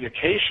of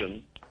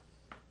communication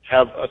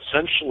have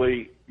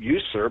essentially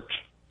usurped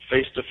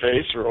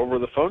face-to-face or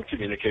over-the-phone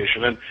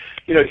communication. And,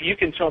 you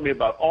can tell me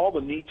about all the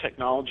neat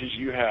technologies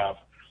you have,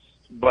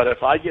 but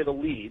if I get a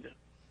lead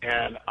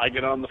and I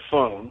get on the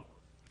phone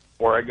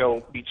or I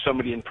go meet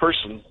somebody in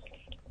person,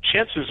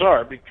 chances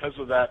are, because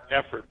of that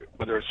effort,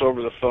 whether it's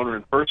over the phone or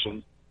in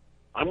person,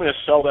 I'm going to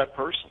sell that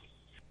person.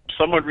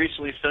 Someone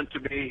recently sent to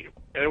me,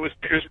 and it was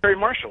Barry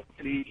Marshall,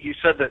 and he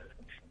said that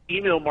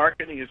email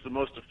marketing is the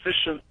most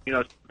efficient,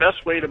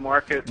 best way to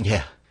market.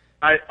 Yeah.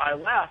 I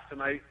laughed,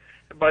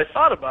 but I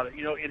thought about it.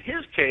 In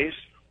his case,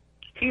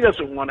 he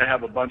doesn't want to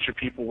have a bunch of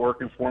people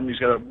working for him. He's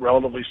got a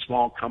relatively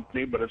small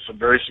company, but it's a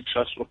very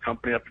successful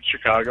company up in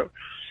Chicago.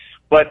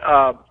 But,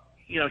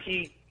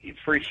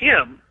 for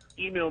him,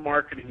 email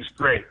marketing is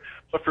great.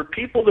 But for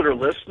people that are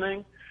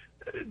listening,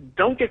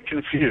 don't get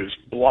confused.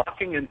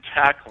 Blocking and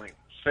tackling,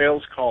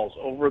 sales calls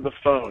over the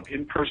phone,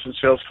 in-person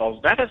sales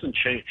calls, that hasn't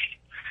changed.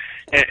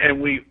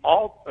 And we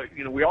all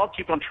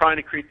keep on trying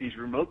to create these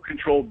remote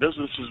controlled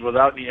businesses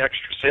without any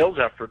extra sales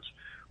efforts.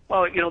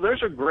 Well,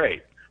 those are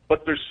great,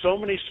 But there's so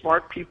many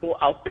smart people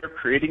out there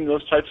creating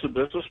those types of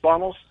business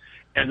models,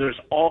 and there's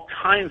all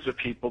kinds of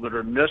people that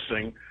are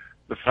missing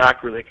the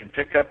fact where they can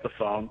pick up the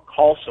phone,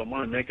 call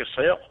someone, and make a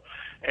sale.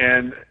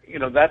 And,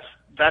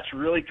 that's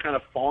really kind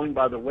of falling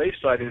by the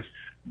wayside. Is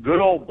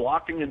good old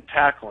blocking and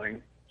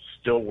tackling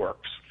still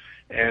works.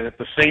 And at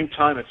the same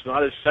time, it's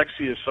not as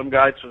sexy as some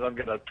guy says, I've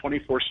got a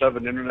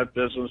 24/7 internet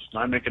business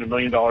and I'm making $1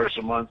 million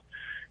a month.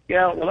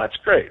 Yeah, well, that's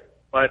great.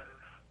 But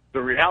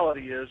the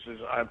reality is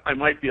I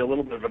might be a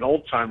little bit of an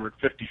old timer at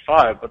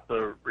 55, but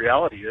the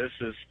reality is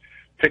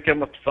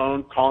picking up the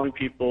phone, calling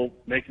people,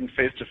 making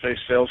face-to-face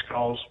sales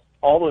calls,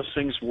 all those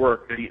things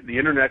work. The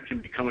internet can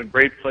become a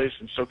great place,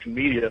 and so can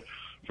media,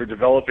 for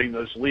developing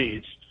those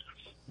leads.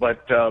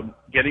 But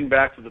getting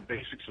back to the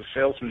basics of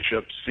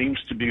salesmanship seems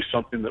to be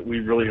something that we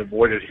really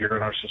avoided here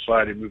in our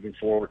society moving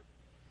forward.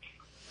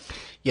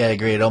 Yeah, I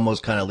agree. It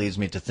almost kind of leads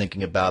me to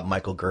thinking about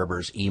Michael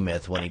Gerber's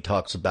E-Myth when he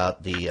talks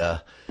about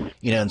the,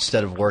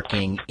 instead of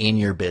working in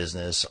your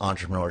business,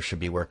 entrepreneurs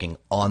should be working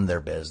on their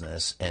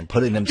business and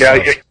putting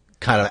themselves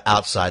kind of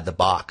outside the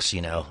box,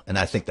 and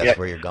I think that's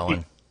where you're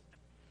going.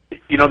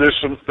 There's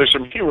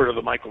some humor to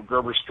the Michael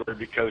Gerber story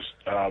because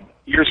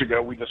years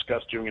ago we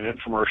discussed doing an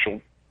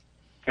infomercial,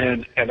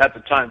 and at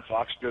the time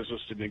Fox Business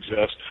didn't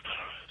exist,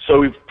 so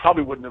we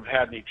probably wouldn't have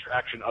had any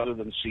traction other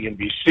than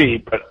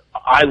CNBC. But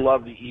I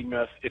love the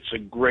E-Myth. It's a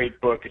great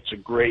book. It's a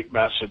great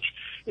message.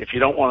 If you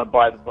don't want to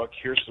buy the book,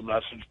 here's the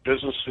message: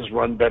 businesses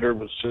run better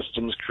with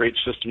systems. Create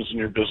systems in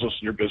your business,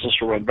 and your business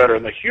will run better.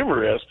 And the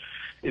humor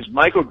is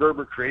Michael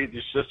Gerber created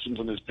these systems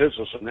in his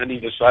business, and then he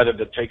decided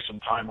to take some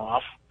time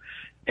off.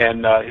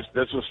 And his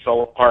business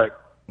fell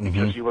apart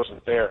because he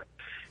wasn't there.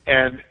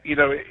 And,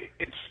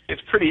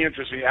 it's pretty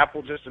interesting.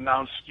 Apple just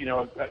announced,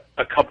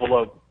 a couple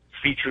of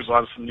features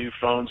on some new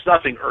phones,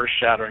 nothing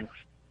earth-shattering.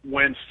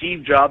 When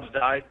Steve Jobs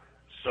died,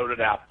 so did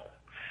Apple.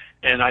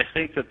 And I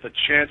think that the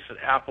chance that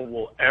Apple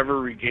will ever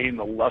regain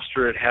the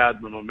luster it had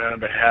and the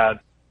momentum it had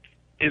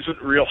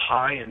isn't real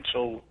high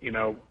until,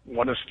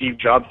 one of Steve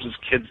Jobs'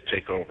 kids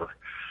take over.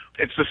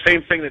 It's the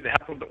same thing that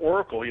happened to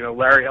Oracle.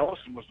 Larry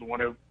Ellison was the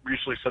one who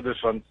recently said this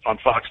on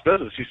Fox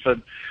Business. He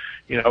said,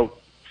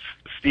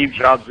 Steve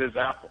Jobs is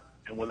Apple,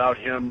 and without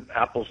him,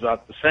 Apple's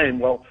not the same.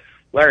 Well,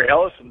 Larry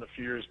Ellison, a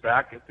few years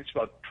back, I think it's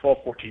about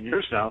 12, 14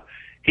 years now,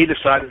 he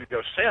decided to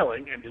go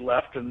sailing, and he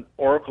left, and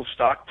Oracle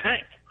stock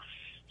tanked.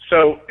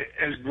 So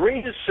as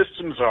great as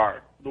systems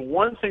are, the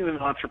one thing that an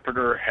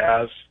entrepreneur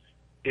has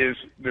is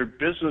their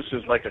business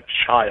is like a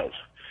child.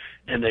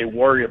 And they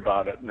worry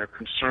about it, and they're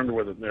concerned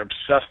with it, and they're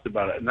obsessed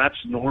about it, and that's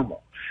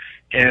normal.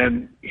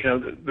 And,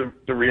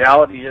 the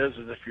reality is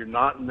if you're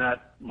not in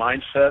that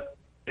mindset,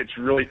 it's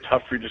really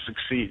tough for you to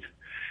succeed.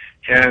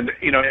 And,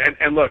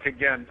 and look,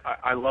 again,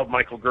 I love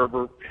Michael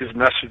Gerber. His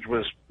message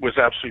was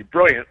absolutely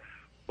brilliant,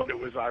 but it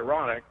was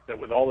ironic that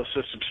with all the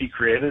systems he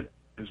created,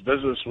 his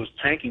business was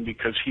tanking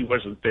because he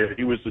wasn't there.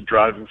 He was the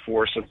driving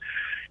force. And,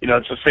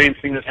 it's the same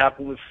thing that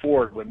happened with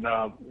Ford.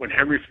 When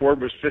Henry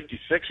Ford was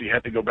 56, he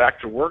had to go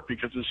back to work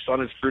because his son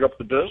had screwed up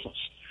the business.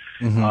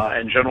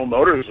 And General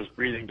Motors was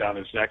breathing down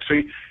his neck. So,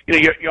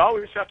 you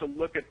always have to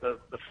look at the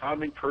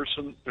founding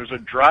person. There's a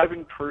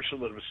driving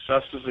person that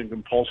obsesses and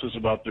compulses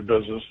about their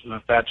business. And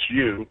if that's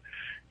you,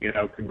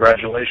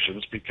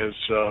 congratulations, because,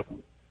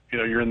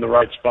 you're in the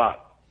right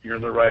spot. You're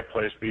in the right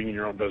place being in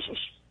your own business.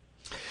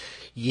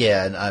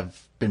 Yeah, and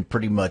I've been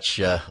pretty much,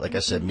 like I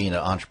said, being an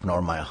entrepreneur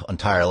my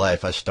entire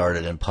life. I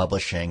started in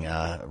publishing,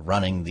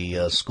 running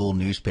the school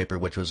newspaper,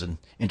 which was an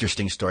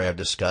interesting story I've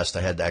discussed.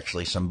 I had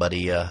actually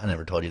somebody, I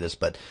never told you this,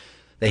 but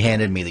they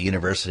handed me the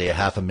university a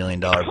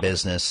 $500,000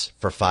 business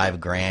for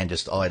 $5,000.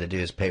 Just all I had to do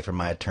is pay for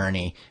my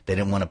attorney. They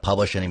didn't want to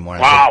publish anymore.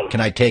 Wow. I said,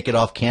 can I take it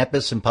off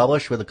campus and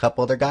publish with a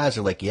couple other guys?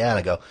 They're like, yeah. And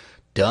I go,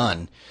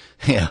 done.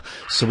 Yeah.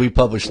 So we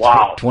published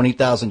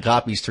 20,000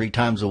 copies 3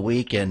 times a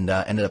week and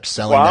ended up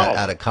selling that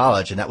out of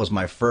college. And that was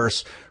my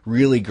first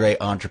really great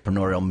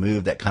entrepreneurial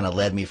move that kind of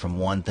led me from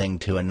one thing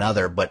to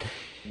another. But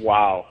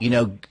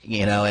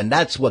and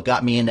that's what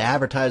got me into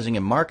advertising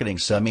and marketing.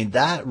 So, I mean,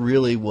 that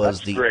really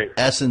was the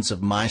essence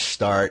of my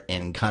start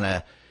in kind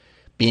of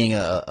being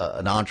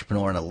an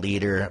entrepreneur and a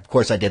leader. Of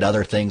course, I did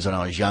other things when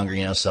I was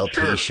younger, sell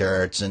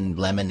T-shirts and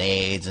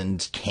lemonades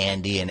and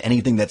candy and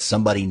anything that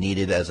somebody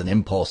needed as an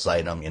impulse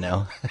item,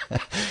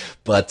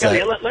 But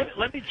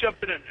let me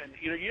jump in and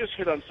you just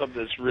hit on something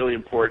that's really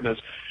important.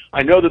 Is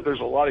I know that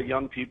there's a lot of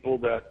young people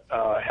that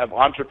have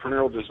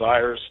entrepreneurial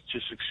desires to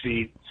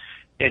succeed,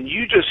 and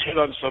you just hit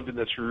on something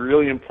that's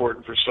really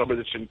important for somebody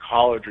that's in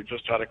college or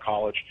just out of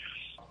college.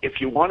 If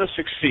you want to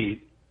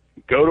succeed,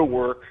 go to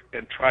work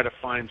and try to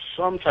find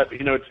some type of,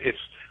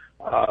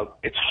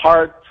 it's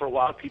hard for a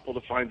lot of people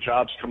to find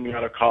jobs coming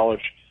out of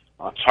college.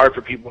 It's hard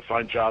for people to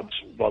find jobs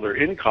while they're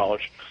in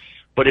college.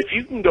 But if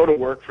you can go to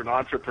work for an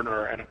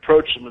entrepreneur and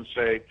approach them and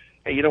say,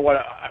 hey, you know what,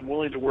 I'm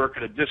willing to work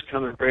at a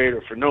discounted rate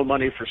or for no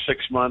money for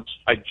 6 months.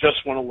 I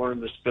just want to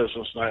learn this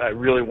business and I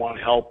really want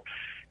help.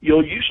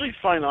 You'll usually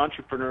find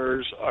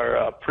entrepreneurs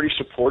are pretty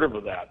supportive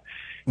of that.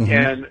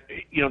 And,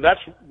 that's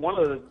one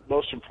of the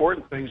most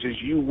important things is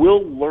you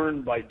will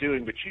learn by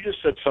doing, but you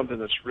just said something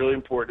that's really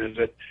important is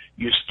that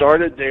you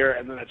started there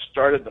and then it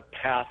started the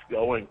path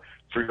going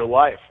for your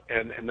life.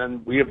 And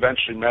then we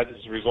eventually met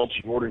as a result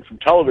of ordering from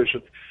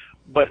television.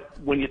 But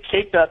when you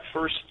take that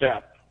first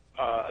step,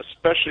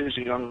 especially as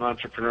a young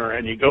entrepreneur,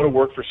 and you go to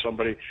work for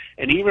somebody,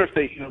 and even if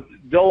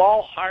they'll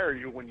all hire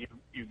you when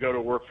you go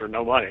to work for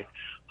no money,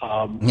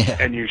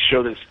 and you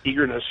show this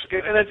eagerness,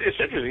 and it's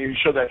interesting, you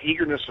show that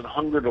eagerness and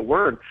hunger to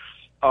learn,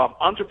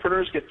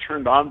 entrepreneurs get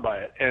turned on by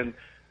it. And,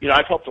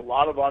 I've helped a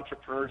lot of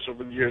entrepreneurs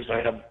over the years.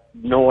 I have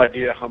no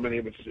idea how many,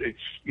 but it's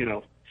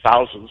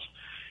thousands.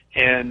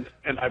 And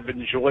I've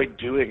enjoyed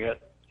doing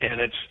it,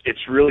 and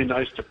it's really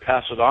nice to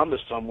pass it on to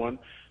someone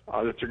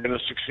that they're going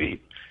to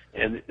succeed,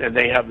 and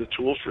they have the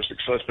tools for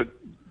success. But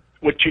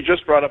what you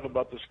just brought up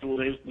about the school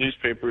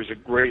newspaper is a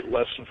great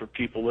lesson for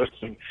people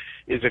listening,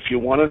 is if you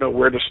want to know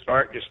where to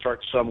start, you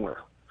start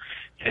somewhere,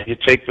 and you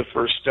take the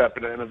first step,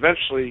 and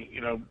eventually,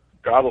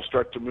 God will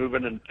start to move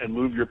in and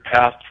move your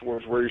path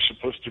towards where you're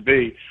supposed to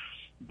be.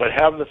 But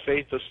have the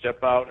faith to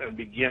step out and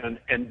begin,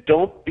 and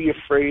don't be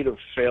afraid of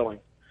failing.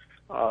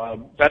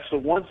 That's the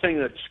one thing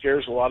that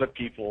scares a lot of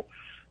people,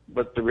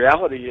 but the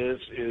reality is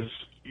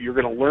you're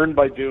going to learn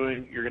by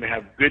doing. You're going to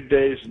have good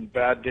days and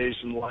bad days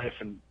in life,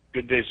 and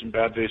good days and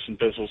bad days in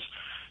business.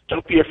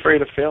 Don't be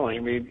afraid of failing.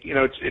 I mean,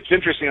 it's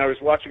interesting. I was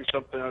watching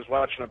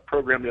a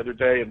program the other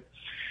day,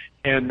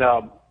 and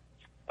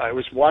I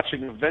was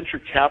watching a venture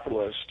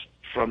capitalist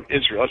from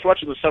Israel. I was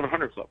watching the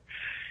 700 Club,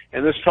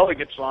 and this fellow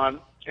gets on,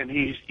 and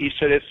he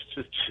said it's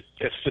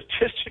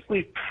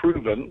statistically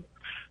proven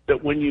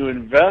that when you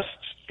invest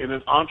in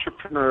an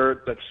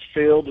entrepreneur that's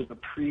failed in a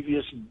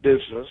previous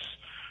business,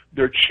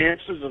 their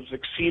chances of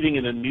succeeding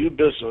in a new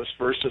business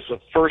versus a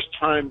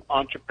first-time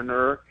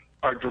entrepreneur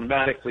are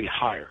dramatically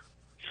higher.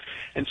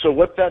 And so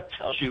what that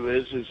tells you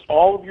is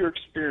all of your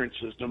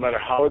experiences, no matter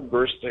how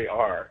adverse they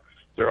are,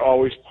 they're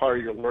always part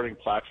of your learning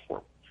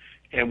platform.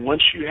 And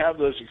once you have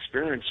those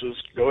experiences,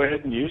 go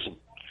ahead and use them.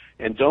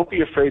 And don't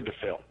be afraid to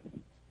fail.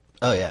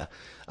 Oh, yeah.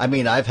 I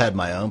mean, I've had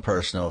my own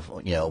personal,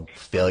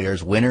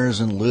 failures, winners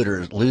and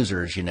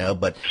losers,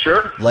 but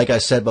sure. Like I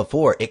said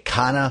before,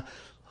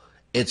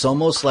 it's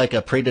almost like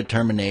a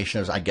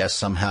predetermination of, I guess,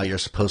 somehow you're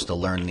supposed to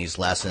learn these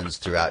lessons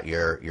throughout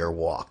your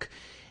walk.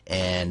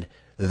 And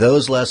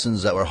those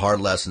lessons that were hard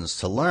lessons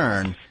to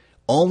learn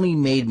only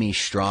made me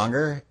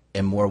stronger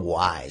and more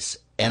wise.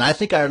 And I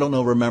think,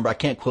 remember, I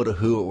can't quote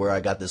who or where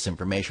I got this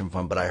information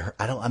from, but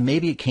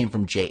maybe it came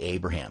from Jay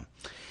Abraham,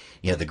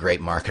 the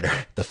great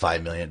marketer, the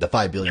 $5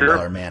 billion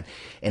sure. man.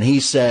 And he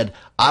said,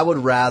 I would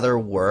rather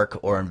work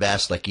or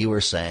invest, like you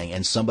were saying,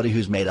 in somebody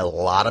who's made a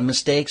lot of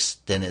mistakes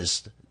than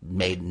has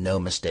made no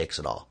mistakes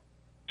at all.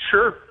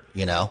 Sure.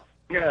 Yeah,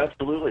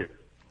 absolutely.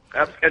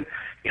 And,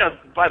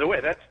 by the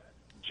way,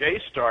 Jay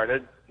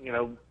started,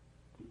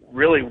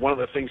 really one of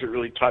the things that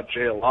really taught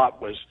Jay a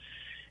lot was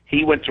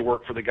he went to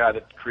work for the guy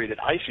that created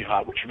Icy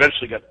Hot, which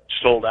eventually got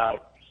sold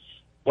out.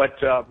 But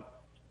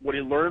what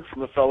he learned from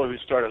the fellow who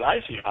started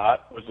Icy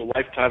Hot was the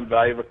lifetime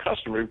value of a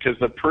customer, because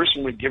the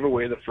person would give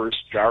away the first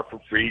jar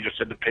for free. You just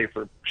had to pay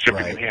for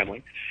shipping and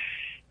handling.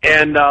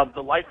 And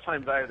the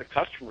lifetime value of the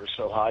customer is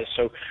so high.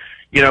 So,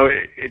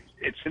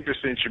 it's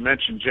interesting that you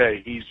mentioned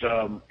Jay.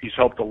 He's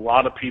helped a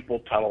lot of people,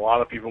 taught a lot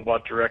of people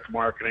about direct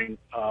marketing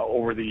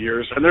over the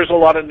years. And there's a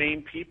lot of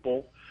named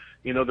people,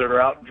 that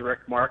are out in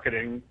direct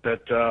marketing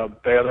that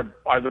they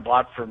either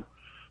bought from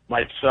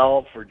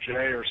myself or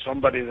Jay or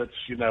somebody that's,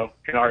 in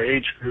our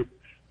age group,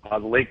 the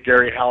late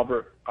Gary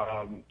Halbert,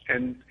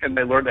 and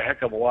they learned a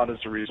heck of a lot as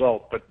a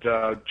result. But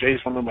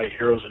Jay's one of my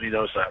heroes, and he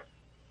knows that.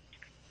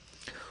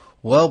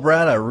 Well,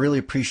 Brad, I really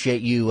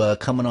appreciate you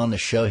coming on the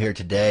show here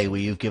today.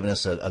 You've given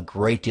us a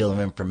great deal of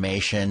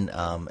information.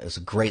 It's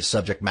a great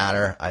subject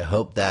matter. I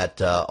hope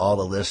that all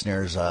the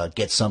listeners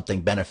get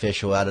something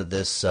beneficial out of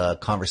this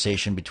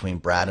conversation between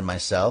Brad and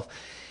myself.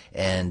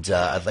 And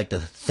I'd like to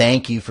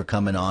thank you for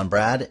coming on,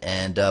 Brad.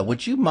 And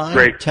would you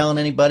mind telling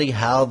anybody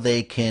how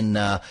they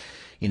can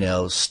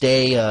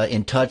stay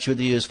in touch with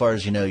you as far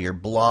as, your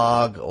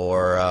blog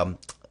or,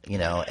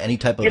 any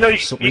type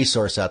of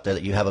resource out there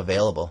that you have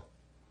available?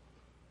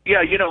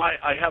 Yeah,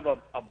 I have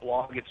a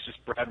blog. It's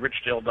just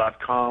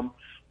bradrichdale.com,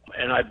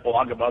 and I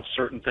blog about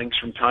certain things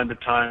from time to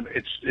time.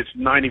 It's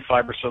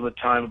 95% of the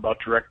time about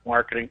direct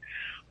marketing.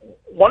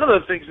 One of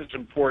the things that's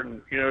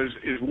important,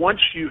 is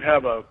once you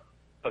have a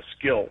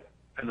skill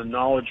and the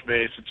knowledge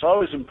base, it's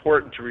always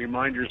important to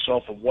remind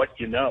yourself of what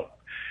you know.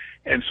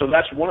 And so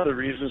that's one of the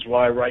reasons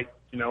why I write,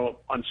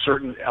 on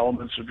certain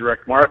elements of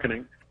direct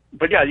marketing.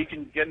 But yeah, you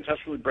can get in touch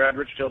with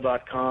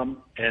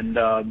bradrichdale.com, and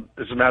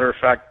as a matter of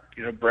fact,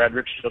 Brad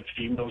Richdale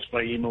email is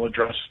my email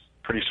address.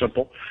 Pretty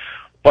simple.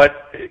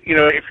 But,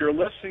 if you're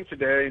listening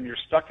today and you're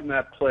stuck in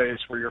that place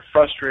where you're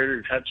frustrated,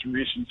 you've had some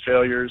recent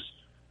failures,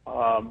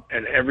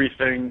 and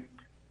everything,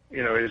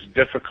 is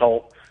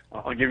difficult,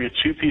 I'll give you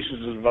two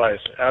pieces of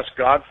advice. Ask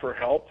God for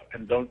help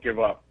and don't give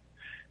up.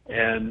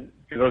 And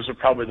those are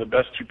probably the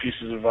best two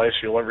pieces of advice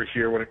you'll ever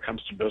hear when it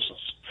comes to business.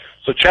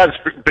 So, Chad,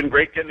 it's been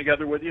great getting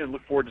together with you, and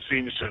look forward to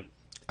seeing you soon.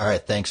 All right.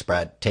 Thanks,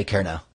 Brad. Take care now.